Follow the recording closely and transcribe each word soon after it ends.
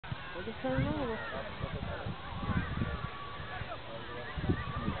Just turn it over.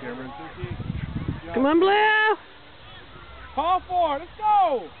 Cameron. Come on, Blue! Call for it. Let's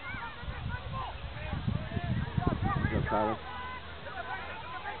go. Go, Tyler.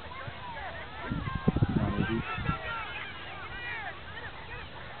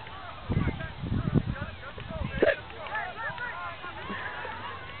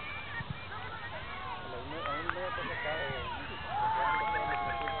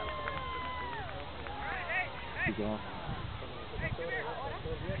 He's off.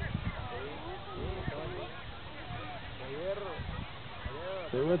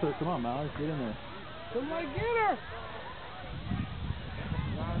 Stay with her. Come on, Mallory. Get in there. Somebody get her.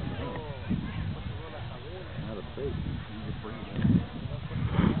 Not a fake. He's a free.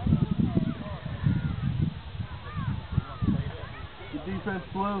 Good defense,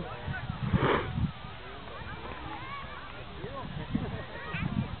 Blue.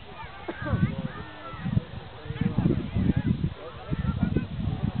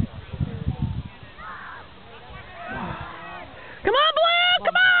 Come on, Blue!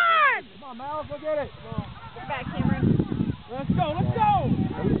 Come on! Come on, Mal, go get it. Get back, Cameron. Let's go, let's go.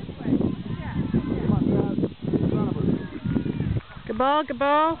 Good ball, good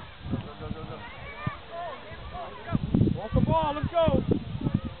ball. Walk the ball, let's go.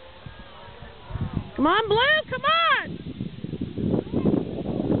 Come on, Blue, come on!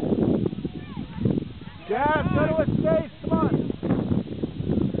 Jab, go to a stage, come on.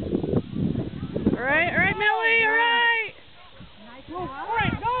 All right, Millie, all right. Blue,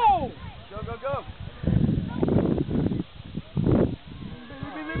 straight, go. Go, go, go.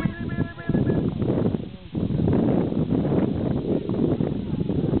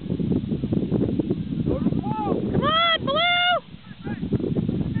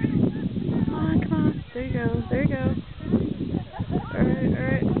 There you go, there you go.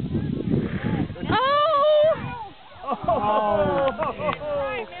 Alright. Oh! Oh!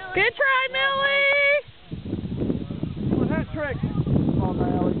 Good try, Millie! One hat trick. Come on,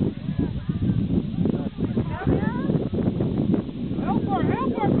 Mallory. Help her!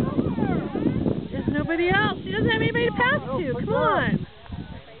 There's nobody else. She doesn't have anybody to pass to. Come on.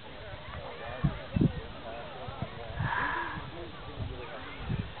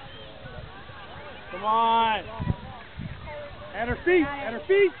 Come on. At her feet.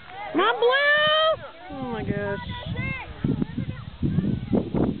 Come on, Blue!